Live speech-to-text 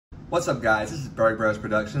What's up guys, this is Berg Bros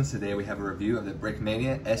Productions. Today we have a review of the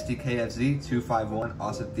Brickmania SDKFZ 251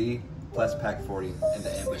 Ausf D plus Pak 40 in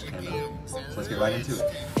the ambush camo. So let's get right into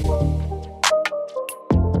it.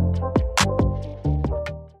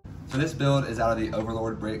 So this build is out of the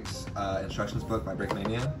Overlord bricks instructions book by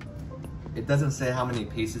Brickmania. It doesn't say how many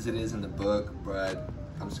pieces it is in the book, but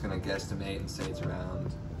I'm just gonna guesstimate and say it's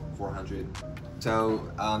around 400.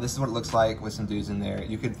 So this is what it looks like with some dudes in there.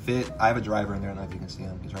 You could fit, I have a driver in there, I don't know if you can see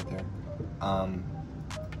him, he's right there.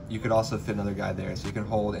 You could also fit another guy there, so you can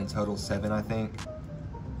hold in total 7, I think.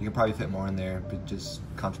 You could probably fit more in there, but just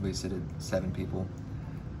comfortably seated 7 people.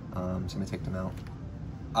 So let me take them out.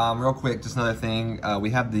 Real quick, just another thing, we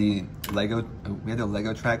have the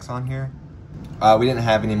Lego tracks on here. We didn't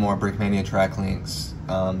have any more Brickmania track links.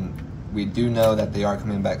 We do know that they are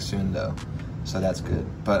coming back soon though, so that's good.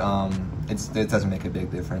 But it doesn't make a big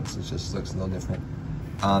difference. It just looks a little different.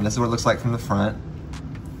 This is what it looks like from the front.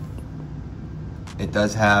 It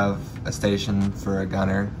does have a station for a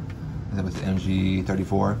gunner with the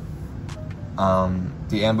MG34.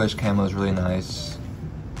 The ambush camo is really nice,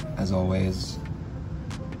 as always.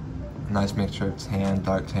 Nice mixture of tan,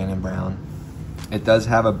 dark tan, and brown. It does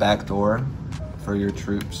have a back door for your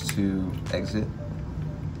troops to exit.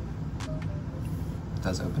 It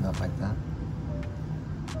does open up like that.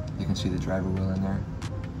 You can see the driver wheel in there.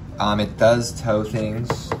 It does tow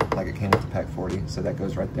things like it came with the Pak 40, so that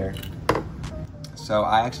goes right there. So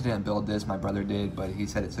I actually didn't build this, my brother did, but he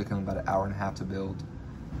said it took him about an hour and a half to build.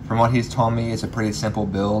 From what he's told me, it's a pretty simple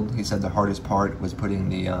build. He said the hardest part was putting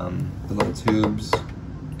the little tubes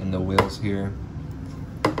in the wheels here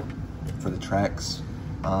for the tracks.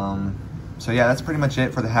 So yeah, that's pretty much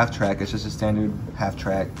it for the Halftrack. It's just a standard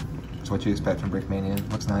Halftrack. It's what you expect from Brickmania.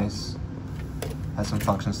 Looks nice. Has some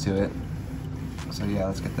functions to it. So yeah,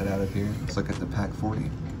 let's get that out of here. Let's look at the Pak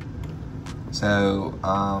 40. So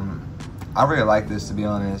I really like this, to be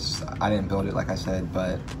honest. I didn't build it like I said,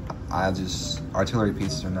 but artillery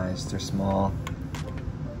pieces are nice. They're small,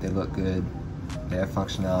 they look good, they have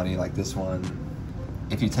functionality. Like this one,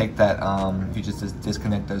 if you take that, if you just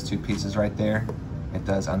disconnect those 2 pieces right there, it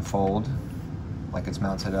does unfold like it's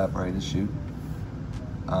mounted up, ready to shoot.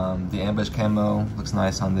 The ambush camo looks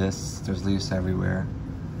nice on this. There's leaves everywhere.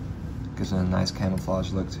 Gives it a nice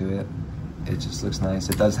camouflage look to it. It just looks nice.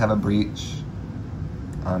 It does have a breech.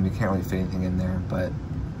 You can't really fit anything in there, but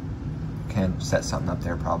you can set something up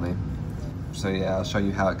there probably. So yeah, I'll show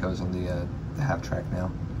you how it goes on the Halftrack now.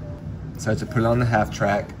 So to put it on the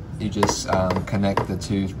Halftrack, you just connect the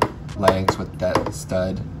 2 legs with that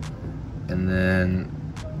stud, and then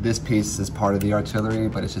this piece is part of the artillery,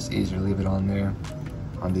 but it's just easier to leave it on there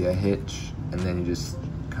on the hitch, and then you just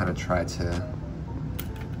kind of try to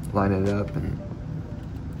line it up and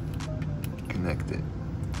connect it,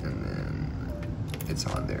 and then it's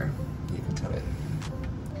on there. You can tow it.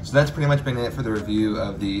 So that's pretty much been it for the review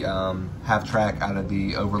of the Halftrack out of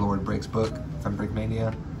the Overlord Bricks book from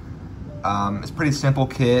Brickmania. It's a pretty simple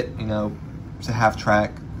kit, you know. It's a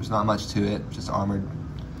Halftrack. There's not much to it. Just armored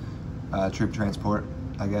troop transport,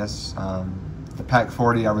 I guess. The Pak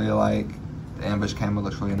 40 I really like. The ambush camo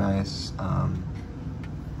looks really nice.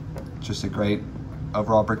 Just a great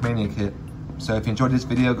overall Brickmania kit. So if you enjoyed this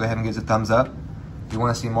video, go ahead and give us a thumbs up. If you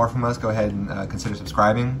want to see more from us, go ahead and consider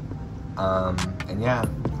subscribing. And yeah,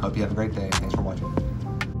 hope you have a great day. Thanks for watching.